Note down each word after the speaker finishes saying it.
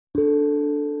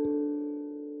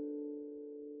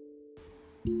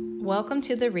Welcome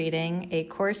to the reading, A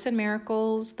Course in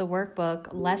Miracles, the workbook,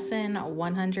 lesson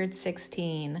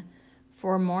 116,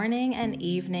 for morning and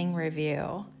evening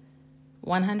review.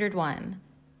 101.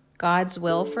 God's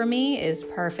will for me is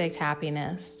perfect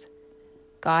happiness.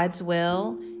 God's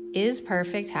will is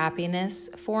perfect happiness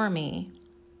for me,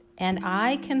 and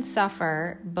I can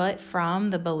suffer but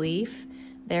from the belief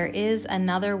there is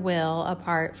another will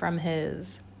apart from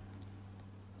His.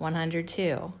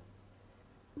 102.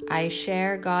 I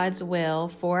share God's will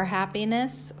for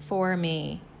happiness for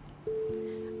me.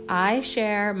 I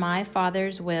share my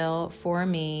Father's will for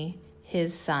me,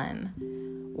 His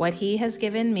Son. What He has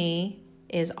given me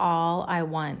is all I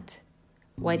want.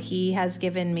 What He has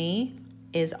given me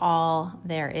is all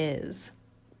there is.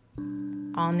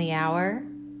 On the hour,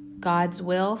 God's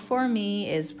will for me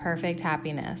is perfect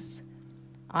happiness.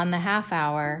 On the half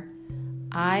hour,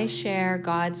 I share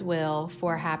God's will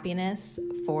for happiness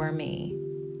for me.